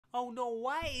Oh no,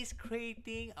 why is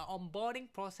creating an onboarding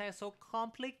process so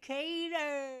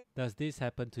complicated? Does this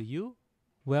happen to you?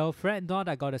 Well, fret not,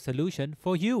 I got a solution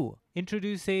for you.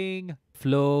 Introducing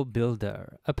Flow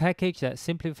Builder, a package that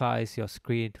simplifies your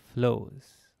screen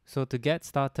flows. So to get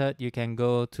started, you can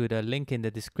go to the link in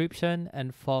the description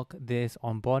and fork this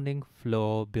onboarding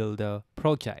Flow Builder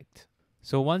project.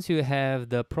 So once you have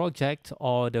the project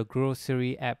or the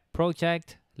grocery app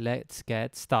project, let's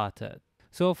get started.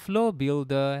 So Flow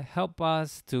Builder helps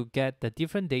us to get the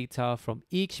different data from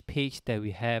each page that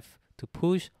we have to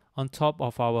push on top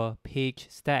of our page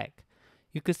stack.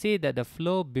 You could see that the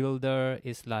Flow Builder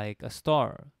is like a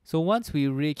store. So once we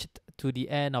reached to the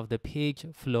end of the page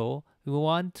flow, we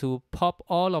want to pop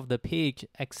all of the page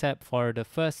except for the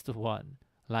first one,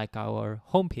 like our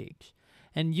home page,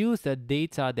 and use the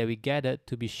data that we gathered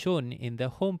to be shown in the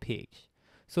home page.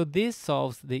 So this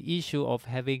solves the issue of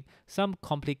having some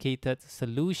complicated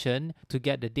solution to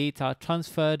get the data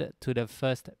transferred to the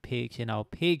first page in our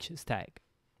page stack.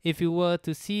 If you were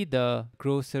to see the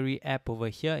grocery app over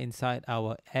here inside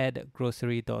our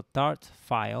add_grocery.dart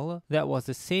file, that was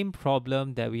the same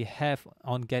problem that we have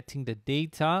on getting the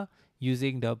data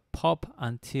using the pop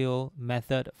until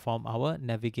method from our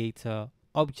Navigator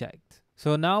object.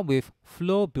 So now with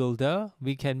Flow Builder,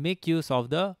 we can make use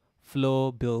of the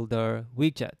Flow Builder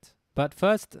widget. But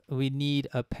first, we need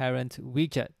a parent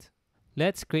widget.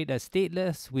 Let's create a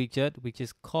stateless widget which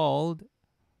is called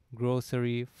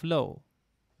Grocery Flow.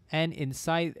 And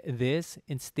inside this,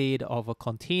 instead of a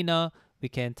container, we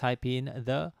can type in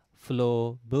the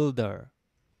Flow Builder.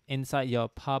 Inside your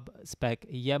pub spec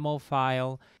YAML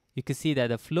file, you can see that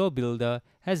the Flow Builder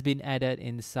has been added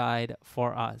inside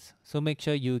for us. So make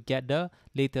sure you get the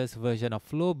latest version of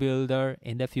Flow Builder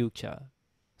in the future.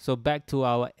 So back to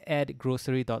our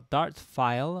add_grocery.dart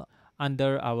file,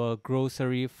 under our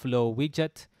grocery flow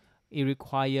widget, it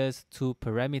requires two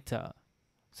parameters.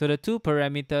 So the two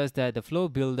parameters that the Flow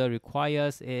Builder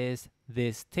requires is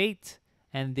this state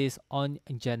and this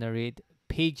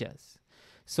onGeneratePages.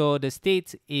 So the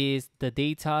state is the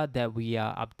data that we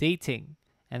are updating.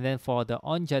 And then for the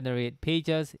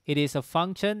onGeneratePages, it is a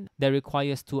function that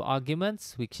requires two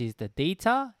arguments, which is the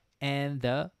data and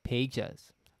the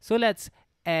pages. So let's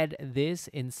add this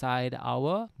inside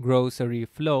our grocery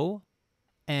flow.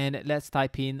 And let's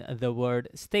type in the word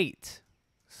state.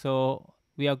 So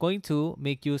we are going to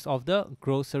make use of the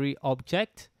grocery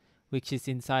object, which is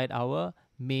inside our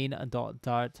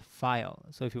main.dart file.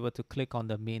 So if you were to click on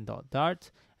the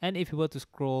main.dart, and if you were to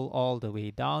scroll all the way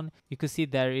down, you can see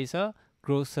there is a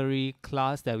grocery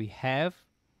class that we have,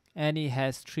 and it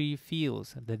has three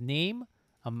fields: the name,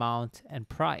 amount, and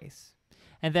price.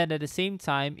 And then at the same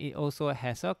time, it also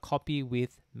has a copy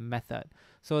with method.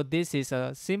 So this is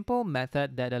a simple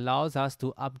method that allows us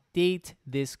to update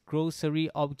this grocery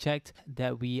object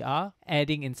that we are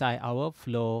adding inside our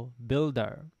Flow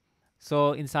Builder.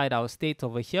 So inside our state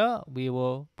over here, we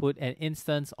will put an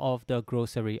instance of the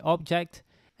grocery object,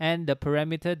 and the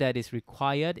parameter that is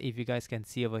required, if you guys can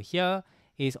see over here,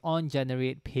 is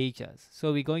onGeneratePages.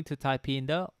 So we're going to type in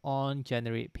the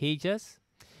onGeneratePages.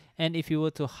 And if you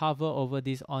were to hover over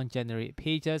this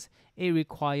onGeneratePages, it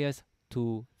requires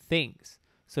two things.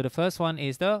 So the first one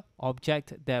is the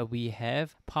object that we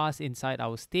have passed inside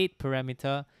our state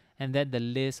parameter, and then the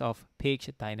list of page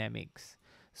dynamics.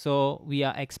 So we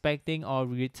are expecting or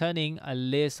returning a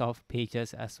list of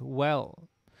pages as well.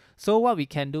 So what we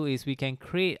can do is we can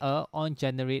create a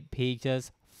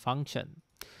onGeneratePages function.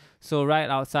 So right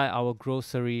outside our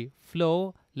grocery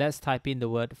flow, let's type in the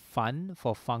word fun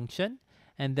for function.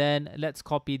 And then let's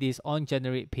copy this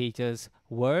onGeneratePages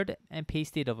word and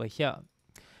paste it over here.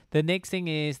 The next thing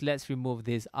is let's remove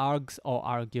this args or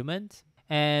argument.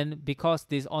 And because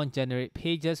this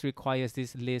onGeneratePages requires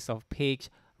this list of page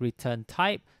return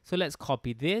type, so let's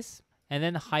copy this and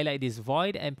then highlight this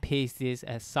void and paste this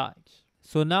as such.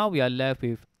 So now we are left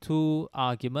with two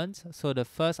arguments. So the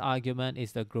first argument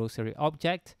is the grocery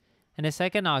object, and the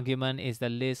second argument is the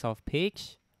list of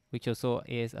page, which also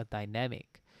is a dynamic.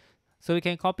 So we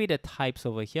can copy the types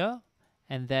over here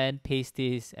and then paste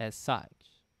this as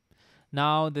such.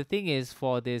 Now the thing is,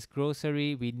 for this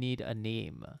grocery, we need a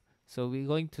name. So we're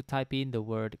going to type in the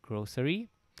word grocery.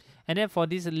 And then for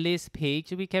this list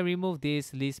page, we can remove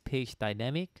this list page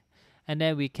dynamic. And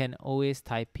then we can always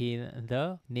type in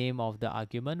the name of the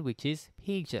argument, which is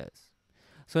pages.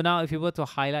 So now if you were to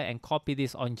highlight and copy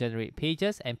this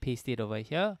onGeneratePages and paste it over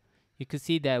here, you can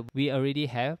see that we already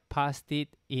have passed it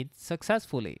in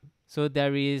successfully. So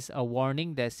there is a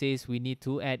warning that says we need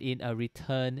to add in a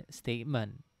return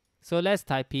statement. So let's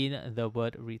type in the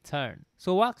word return.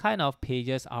 So what kind of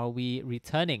pages are we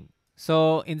returning?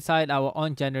 So inside our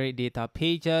onGenerateData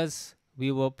pages,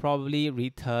 we will probably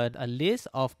return a list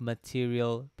of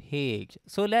material page.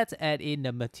 So let's add in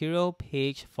the material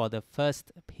page for the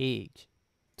first page.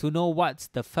 To know what's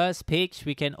the first page,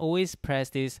 we can always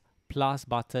press this plus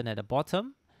button at the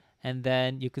bottom. And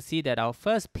then you can see that our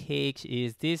first page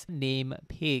is this name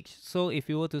page. So if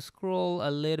you were to scroll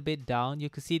a little bit down, you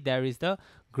can see there is the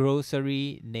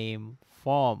grocery name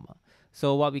form.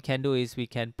 So what we can do is we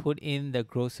can put in the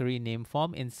grocery name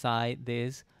form inside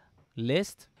this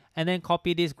list and then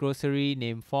copy this grocery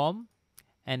name form.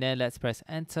 And then let's press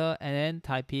enter and then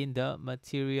type in the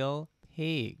material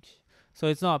page. So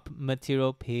it's not a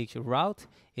material page route,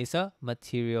 it's a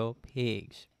material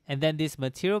page. And then this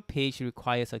material page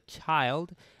requires a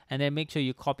child, and then make sure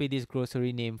you copy this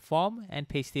grocery name form and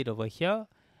paste it over here,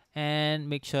 and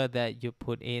make sure that you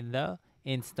put in the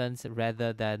instance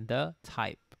rather than the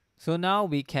type. So now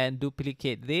we can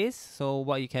duplicate this. So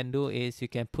what you can do is you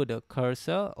can put a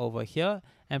cursor over here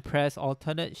and press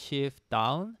alternate shift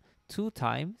down 2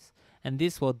 times, and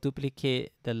this will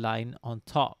duplicate the line on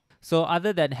top. So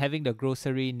other than having the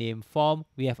grocery name form,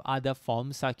 we have other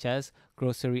forms such as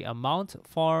grocery amount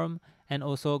form and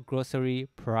also grocery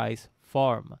price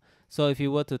form. So if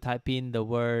you were to type in the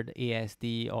word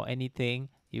ASD or anything,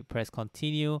 you press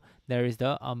continue, there is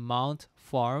the amount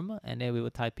form, and then we will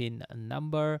type in a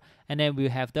number, and then we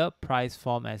have the price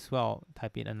form as well,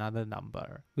 type in another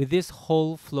number. With this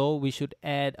whole flow, we should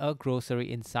add a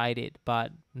grocery inside it,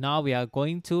 but now we are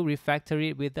going to refactor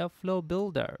it with the flow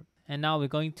builder. And now we're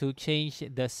going to change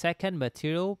the second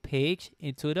material page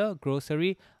into the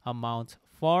grocery amount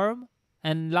form.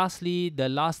 And lastly, the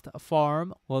last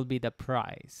form will be the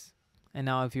price. And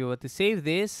now if you were to save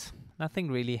this,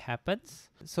 nothing really happens.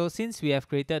 So since we have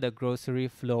created a grocery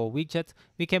flow widget,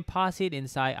 we can pass it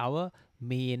inside our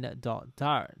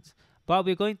main.dart. But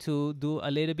we're going to do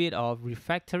a little bit of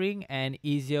refactoring and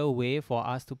easier way for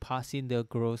us to pass in the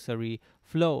grocery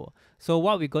flow. So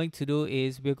what we're going to do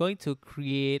is we're going to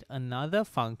create another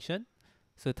function.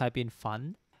 So type in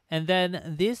fun. And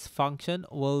then this function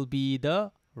will be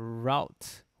the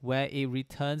route, where it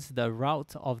returns the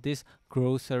route of this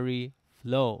grocery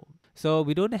flow. So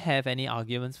we don't have any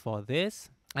arguments for this.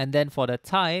 And then for the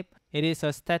type, it is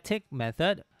a static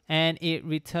method, and it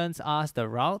returns us the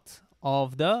route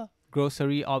of the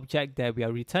grocery object that we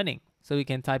are returning. So we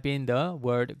can type in the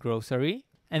word grocery,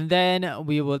 and then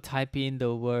we will type in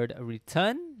the word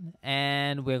return,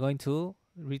 and we're going to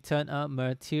return a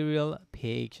material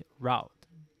page route.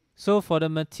 So for the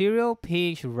material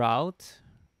page route,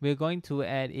 we're going to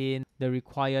add in the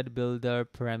required builder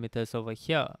parameters over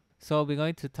here. So we're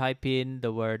going to type in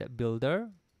the word builder,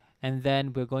 and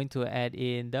then we're going to add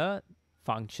in the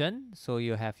function. So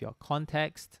you have your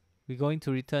context. We're going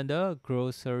to return the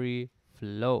grocery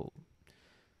flow.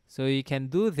 So you can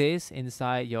do this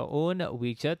inside your own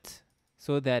widget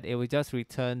so that it will just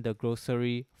return the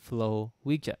grocery flow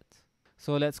widget.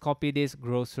 So let's copy this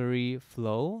grocery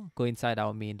flow, go inside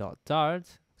our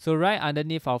main.dart. So right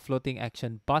underneath our floating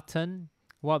action button,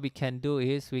 what we can do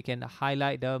is we can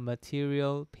highlight the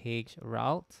material page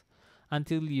route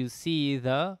until you see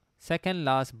the second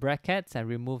last brackets and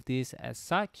remove this as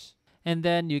such. And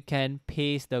then you can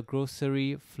paste the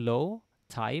grocery flow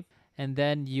type, and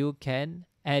then you can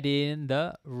add in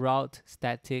the route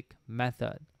static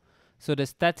method. So the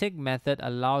static method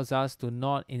allows us to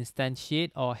not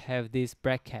instantiate or have these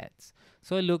brackets.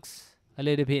 So it looks a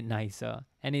little bit nicer,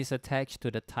 and it's attached to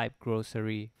the type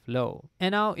grocery flow.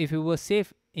 And now if we will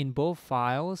save in both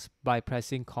files by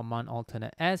pressing Command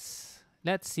Alternate S,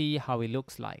 let's see how it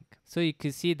looks like. So you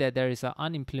can see that there is an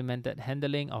unimplemented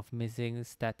handling of missing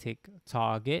static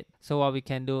target. So what we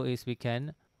can do is we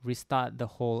can restart the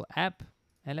whole app,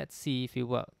 and let's see if it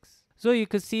works. So you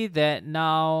can see that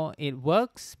now it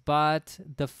works, but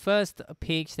the first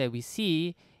page that we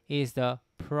see is the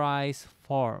price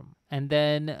form. And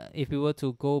then if we were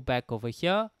to go back over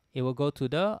here, it will go to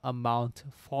the amount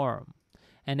form.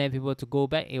 And then if we were to go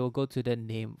back, it will go to the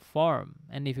name form.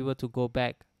 And if we were to go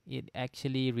back, it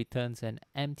actually returns an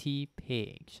empty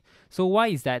page. So why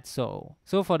is that so?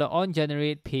 So for the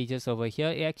onGeneratePages over here,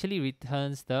 it actually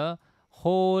returns the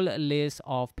whole list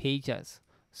of pages.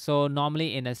 So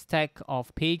normally in a stack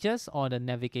of pages or the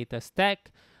Navigator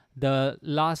stack, the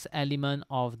last element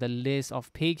of the list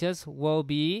of pages will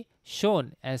be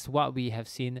shown as what we have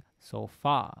seen so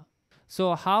far.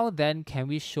 So how then can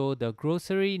we show the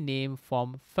grocery name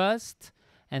form first,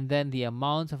 and then the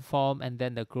amount form, and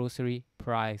then the grocery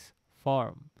price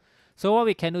form? So what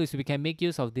we can do is we can make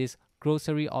use of this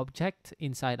grocery object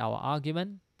inside our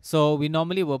argument. So we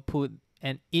normally will put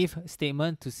an if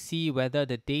statement to see whether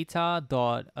the data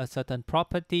dot a certain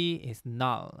property is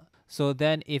null. So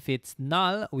then if it's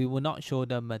null, we will not show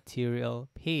the material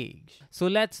page. So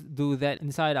let's do that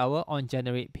inside our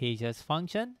onGeneratePages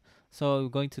function. So we're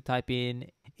going to type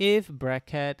in if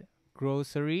bracket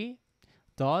grocery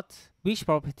dot which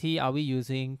property are we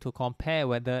using to compare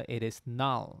whether it is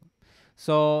null.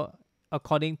 So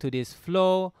according to this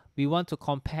flow, we want to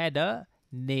compare the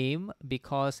name,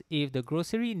 because if the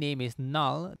grocery name is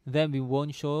null, then we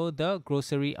won't show the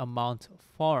grocery amount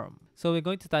form. So we're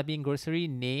going to type in grocery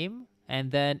name,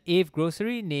 and then if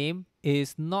grocery name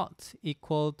is not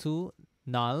equal to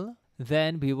null,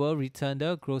 then we will return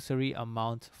the grocery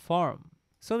amount form.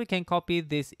 So we can copy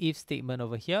this if statement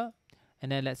over here,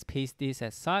 and then let's paste this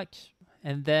as such.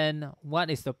 And then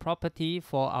what is the property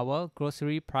for our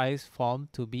grocery price form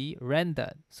to be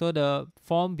rendered? So the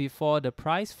form before the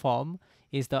price form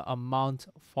is the amount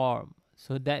form.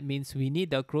 So that means we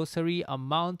need the grocery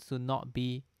amount to not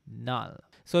be null.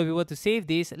 So if we were to save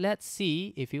this, let's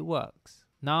see if it works.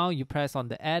 Now you press on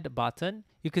the add button,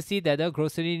 you can see that the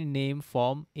grocery name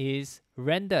form is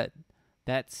rendered.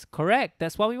 That's correct,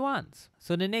 that's what we want.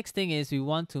 So the next thing is we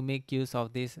want to make use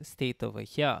of this state over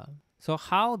here. So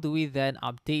how do we then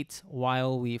update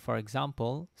while we, for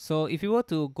example, so if you were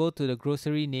to go to the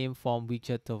grocery name form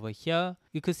widget over here,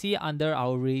 you could see under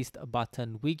our raised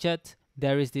button widget,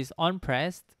 there is this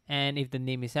onPressed, and if the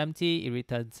name is empty, it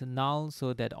returns null,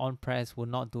 so that onPressed will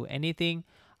not do anything.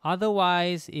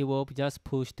 Otherwise, it will just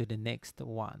push to the next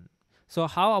one. So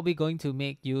how are we going to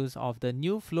make use of the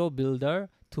new flow builder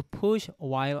to push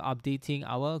while updating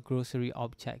our grocery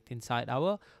object inside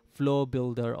our flow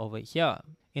builder over here?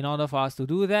 In order for us to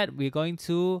do that, we're going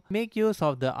to make use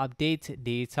of the update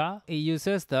data. It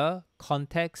uses the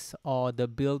context or the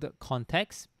build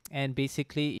context, and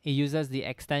basically it uses the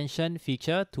extension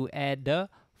feature to add the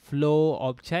flow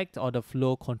object or the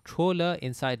flow controller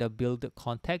inside the build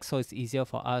context, so it's easier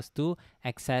for us to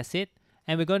access it.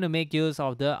 And we're going to make use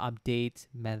of the update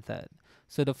method.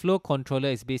 So the flow controller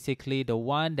is basically the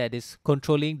one that is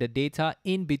controlling the data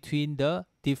in between the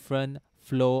different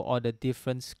flow or the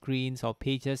different screens or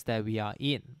pages that we are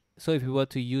in. So if we were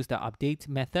to use the update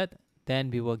method, then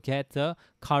we will get the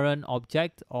current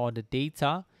object or the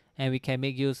data, and we can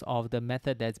make use of the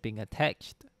method that's being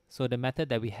attached. So the method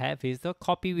that we have is the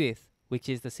copy with, which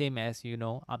is the same as,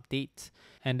 update.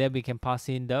 And then we can pass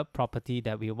in the property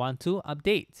that we want to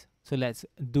update. So let's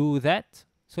do that.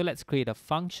 So let's create a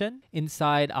function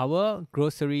inside our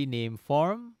grocery name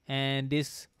form, and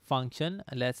this function,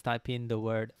 let's type in the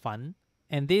word fun.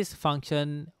 And this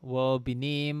function will be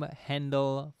named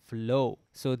handle flow.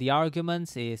 So the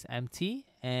arguments is empty,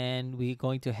 and we're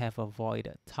going to have a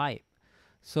void type.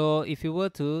 So if you were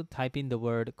to type in the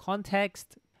word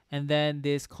context, and then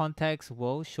this context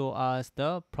will show us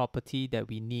the property that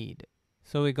we need.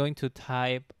 So we're going to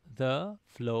type the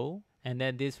flow, and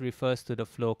then this refers to the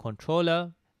flow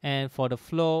controller. And for the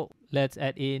flow, let's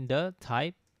add in the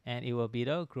type, and it will be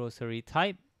the grocery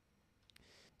type.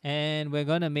 And we're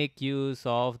going to make use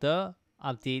of the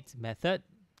update method.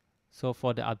 So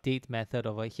for the update method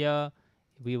over here,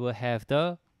 we will have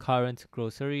the current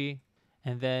grocery,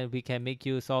 and then we can make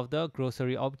use of the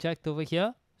grocery object over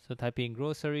here. So type in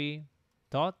grocery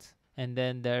dot, and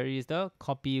then there is the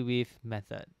copy with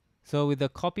method. So with the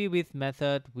copy with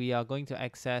method, we are going to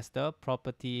access the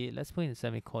property. Let's put in a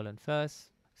semicolon first.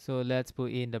 So let's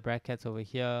put in the brackets over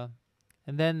here,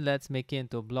 and then let's make it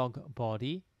into block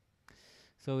body.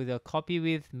 So with the copy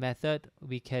with method,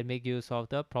 we can make use of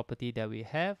the property that we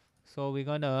have. So we're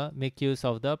going to make use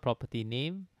of the property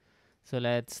name. So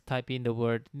let's type in the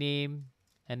word name,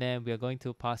 and then we are going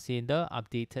to pass in the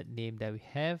updated name that we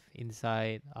have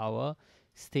inside our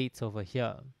states over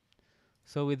here.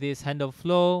 So with this handle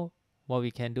flow, what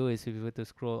we can do is if we were to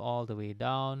scroll all the way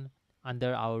down,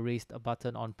 under our raised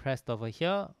button on pressed over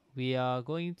here, we are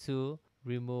going to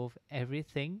remove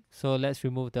everything. So let's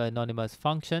remove the anonymous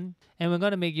function, and we're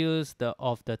going to make use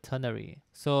of the ternary.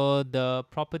 So the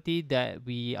property that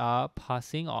we are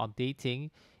passing or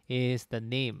updating is the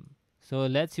name. So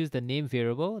let's use the name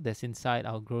variable that's inside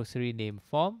our grocery name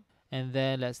form, and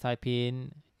then let's type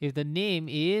in, if the name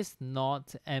is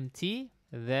not empty,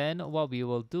 then what we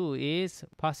will do is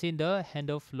pass in the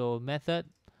handle flow method.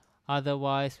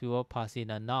 Otherwise, we will pass in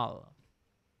a null.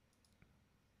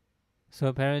 So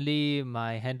apparently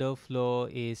my handle flow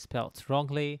is spelled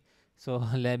wrongly. So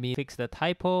let me fix the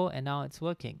typo, and now it's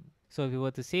working. So if we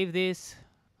were to save this,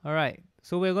 all right.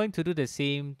 So we're going to do the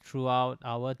same throughout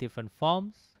our different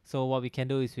forms. So what we can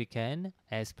do is we can,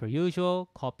 as per usual,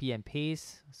 copy and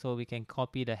paste. So we can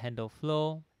copy the handle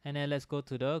flow, and then let's go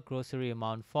to the grocery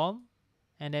amount form.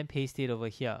 and then paste it over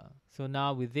here. So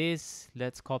now with this,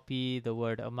 let's copy the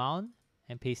word amount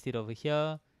and paste it over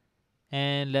here.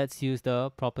 And let's use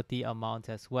the property amount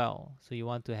as well. So you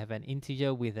want to have an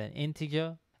integer with an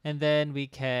integer. And then we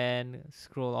can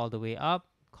scroll all the way up,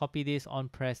 copy this on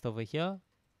pressed over here.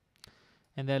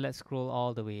 And then let's scroll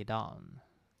all the way down.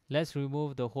 Let's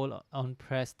remove the whole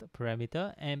onPressed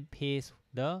parameter and paste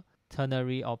the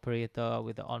ternary operator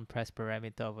with the onPressed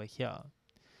parameter over here.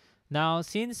 Now,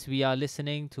 since we are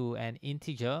listening to an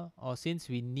integer, or since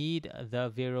we need the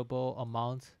variable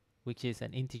amount, which is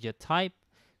an integer type,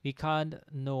 we can't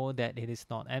know that it is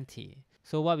not empty.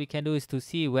 So what we can do is to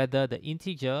see whether the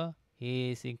integer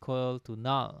is equal to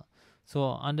null.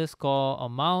 So underscore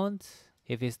amount,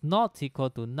 if it's not equal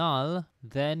to null,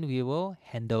 then we will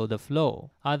handle the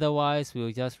flow. Otherwise,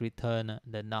 we'll just return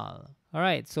the null.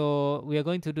 Alright, so we are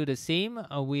going to do the same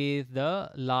with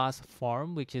the last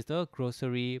form, which is the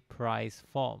grocery price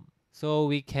form. So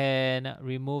we can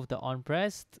remove the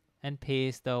onPressed and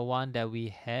paste the one that we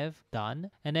have done,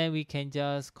 and then we can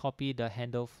just copy the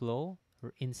handle flow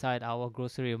inside our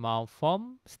grocery amount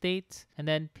form state and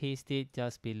then paste it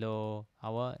just below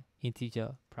our integer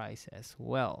price as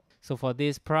well. So for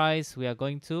this price, we are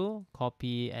going to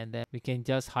copy, and then we can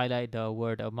just highlight the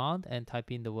word amount and type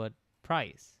in the word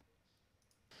price.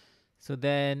 So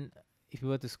then if we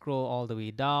were to scroll all the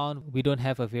way down, we don't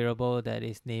have a variable that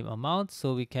is name amount,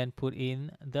 so we can put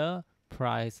in the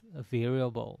price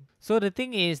variable. So the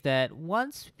thing is that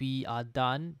once we are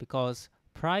done, because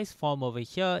price form over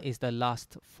here is the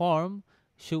last form,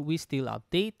 should we still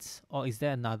update, or is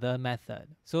there another method?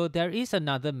 So there is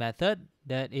another method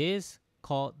that is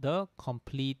called the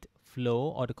complete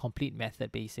flow, or the complete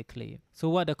method basically. So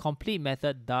what the complete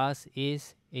method does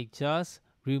is it just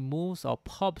removes or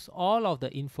pops all of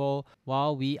the info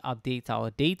while we update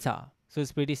our data. So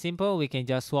it's pretty simple. We can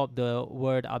just swap the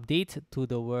word update to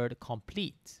the word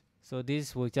complete. So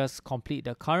this will just complete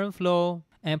the current flow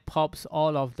and pops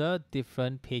all of the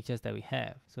different pages that we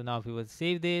have. So now if we were to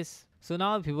save this, so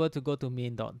now if we were to go to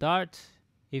main.dart,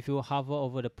 if you hover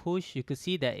over the push, you could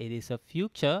see that it is a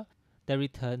future that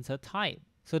returns a type.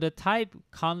 So the type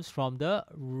comes from the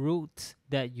root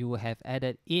that you have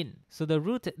added in. So the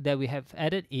root that we have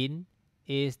added in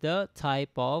is the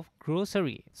type of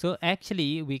grocery. So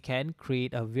actually we can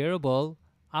create a variable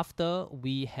after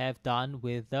we have done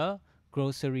with the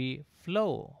grocery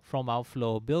flow from our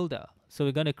flow builder. So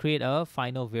we're going to create a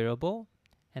final variable,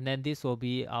 and then this will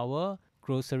be our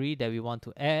grocery that we want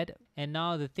to add. And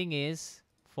now the thing is,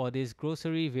 for this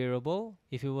grocery variable,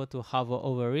 if you were to hover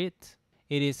over it,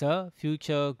 it is a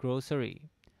future grocery.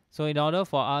 So in order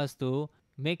for us to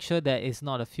make sure that it's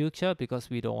not a future, because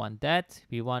we don't want that,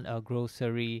 we want a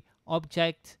grocery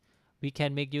object, we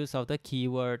can make use of the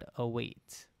keyword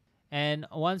await. And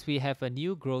once we have a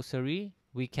new grocery,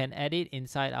 we can add it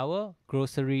inside our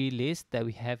grocery list that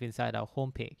we have inside our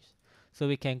homepage. So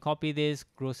we can copy this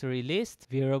grocery list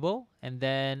variable, and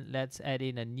then let's add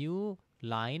in a new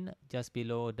line just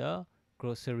below the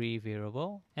grocery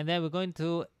variable. And then we're going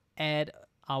to add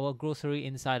our grocery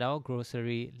inside our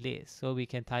grocery list. So we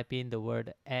can type in the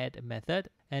word add method,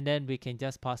 and then we can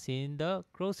just pass in the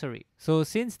grocery. So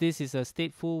since this is a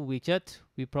stateful widget,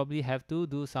 we probably have to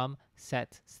do some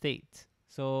set state.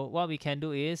 So what we can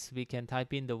do is we can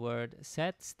type in the word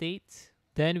set state.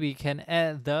 Then we can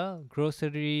add the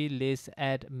grocery list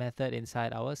add method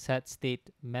inside our set state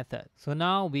method. So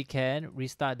now we can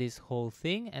restart this whole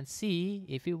thing and see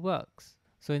if it works.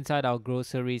 So inside our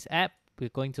groceries app, we're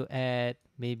going to add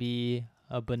maybe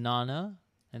a banana,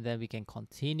 and then we can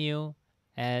continue.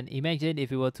 And imagine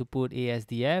if we were to put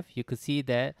ASDF, you could see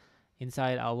that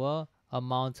inside our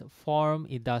amount form,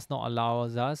 it does not allow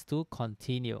us to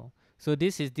continue. So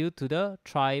this is due to the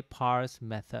try parse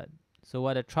method. So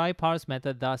what a try parse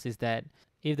method does is that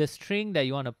if the string that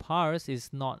you want to parse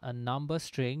is not a number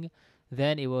string,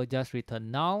 then it will just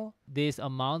return null. This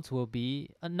amount will be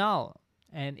a null.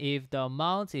 And if the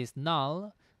amount is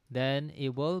null, then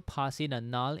it will pass in a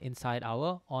null inside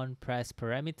our onPressed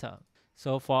parameter.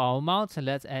 So for our amount,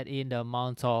 let's add in the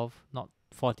amount of not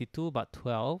 42 but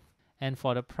 12. And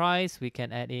for the price, we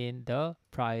can add in the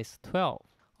price 12.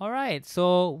 Alright,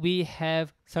 so we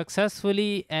have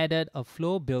successfully added a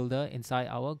flow builder inside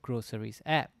our groceries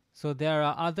app. So there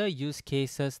are other use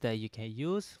cases that you can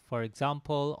use. For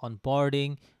example,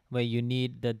 onboarding, where you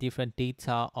need the different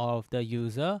data of the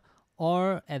user,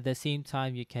 or at the same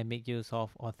time, you can make use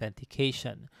of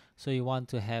authentication. So you want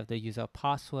to have the user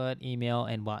password, email,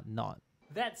 and whatnot.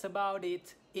 That's about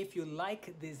it. If you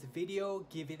like this video,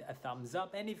 give it a thumbs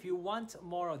up. And if you want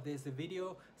more of this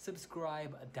video,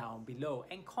 subscribe down below.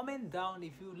 And comment down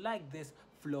if you like this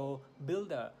flow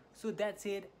builder. So that's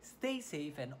it. Stay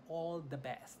safe and all the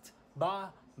best. Bye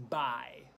bye.